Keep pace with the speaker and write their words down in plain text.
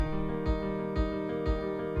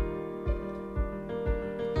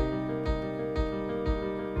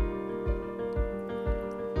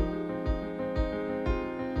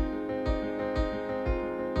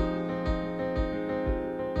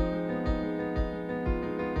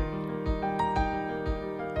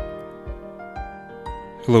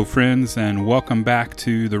Hello, friends, and welcome back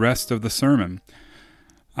to the rest of the sermon.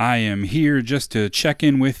 I am here just to check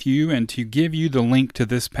in with you and to give you the link to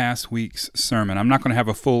this past week's sermon. I'm not going to have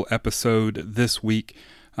a full episode this week,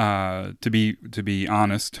 to be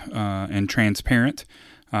honest and transparent,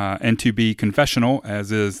 and to be confessional,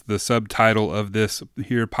 as is the subtitle of this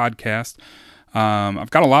here podcast.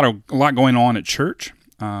 I've got a lot going on at church.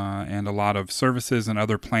 And a lot of services and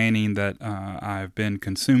other planning that I've been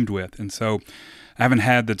consumed with. And so I haven't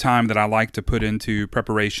had the time that I like to put into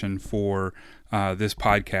preparation for this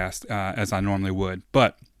podcast as I normally would.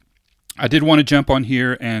 But I did want to jump on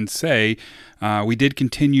here and say we did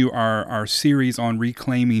continue our series on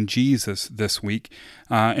reclaiming Jesus this week.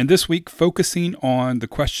 And this week focusing on the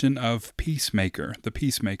question of Peacemaker, the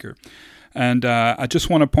Peacemaker. And I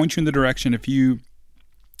just want to point you in the direction, if you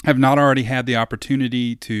have not already had the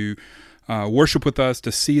opportunity to worship with us,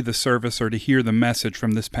 to see the service, or to hear the message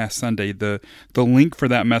from this past Sunday, the link for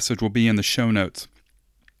that message will be in the show notes.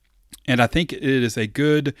 And I think it is a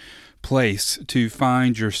good place to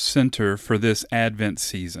find your center for this Advent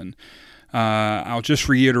season. I'll just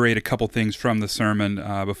reiterate a couple things from the sermon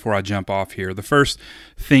before I jump off here. The first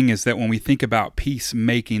thing is that when we think about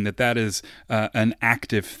peacemaking, that is an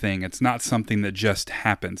active thing. It's not something that just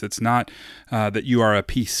happens. It's not that you are a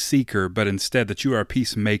peace seeker, but instead that you are a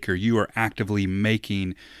peacemaker. You are actively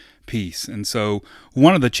making peace. And so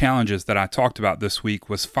one of the challenges that I talked about this week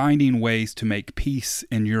was finding ways to make peace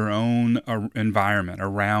in your own environment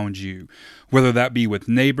around you, whether that be with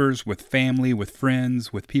neighbors, with family, with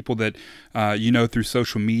friends, with people that you know through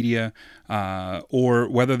social media, or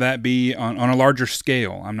whether that be on a larger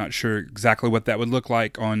scale. I'm not sure exactly what that would look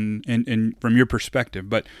like from your perspective,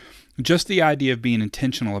 but just the idea of being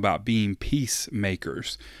intentional about being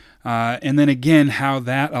peacemakers. And then again, how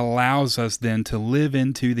that allows us then to live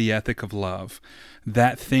into the ethic of love,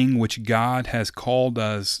 that thing which God has called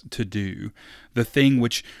us to do, the thing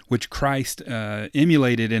which Christ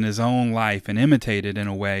emulated in his own life and imitated in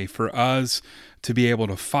a way for us to be able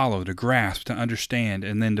to follow, to grasp, to understand,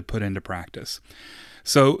 and then to put into practice.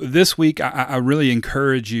 So this week, I really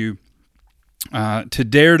encourage you to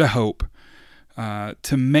dare to hope,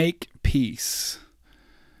 to make peace,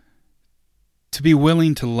 to be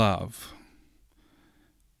willing to love,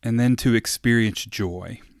 and then to experience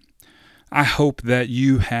joy. I hope that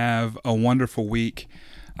you have a wonderful week.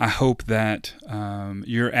 I hope that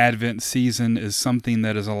your Advent season is something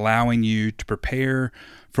that is allowing you to prepare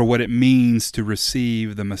for what it means to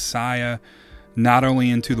receive the Messiah, not only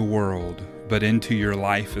into the world, but into your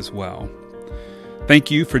life as well. Thank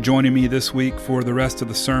you for joining me this week for the rest of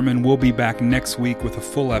the sermon. We'll be back next week with a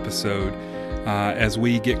full episode as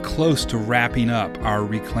we get close to wrapping up our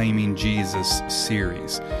Reclaiming Jesus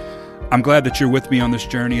series. I'm glad that you're with me on this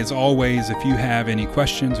journey. As always, if you have any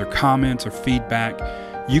questions or comments or feedback,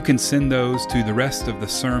 you can send those to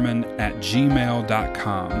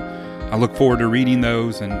therestofthesermon@gmail.com. I look forward to reading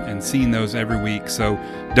those and seeing those every week. So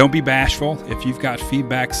don't be bashful. If you've got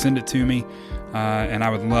feedback, send it to me, and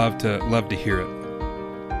I would love to hear it.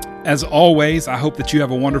 As always, I hope that you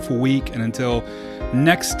have a wonderful week, and until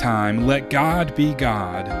next time, let God be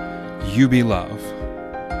God, you be love.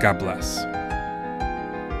 God bless.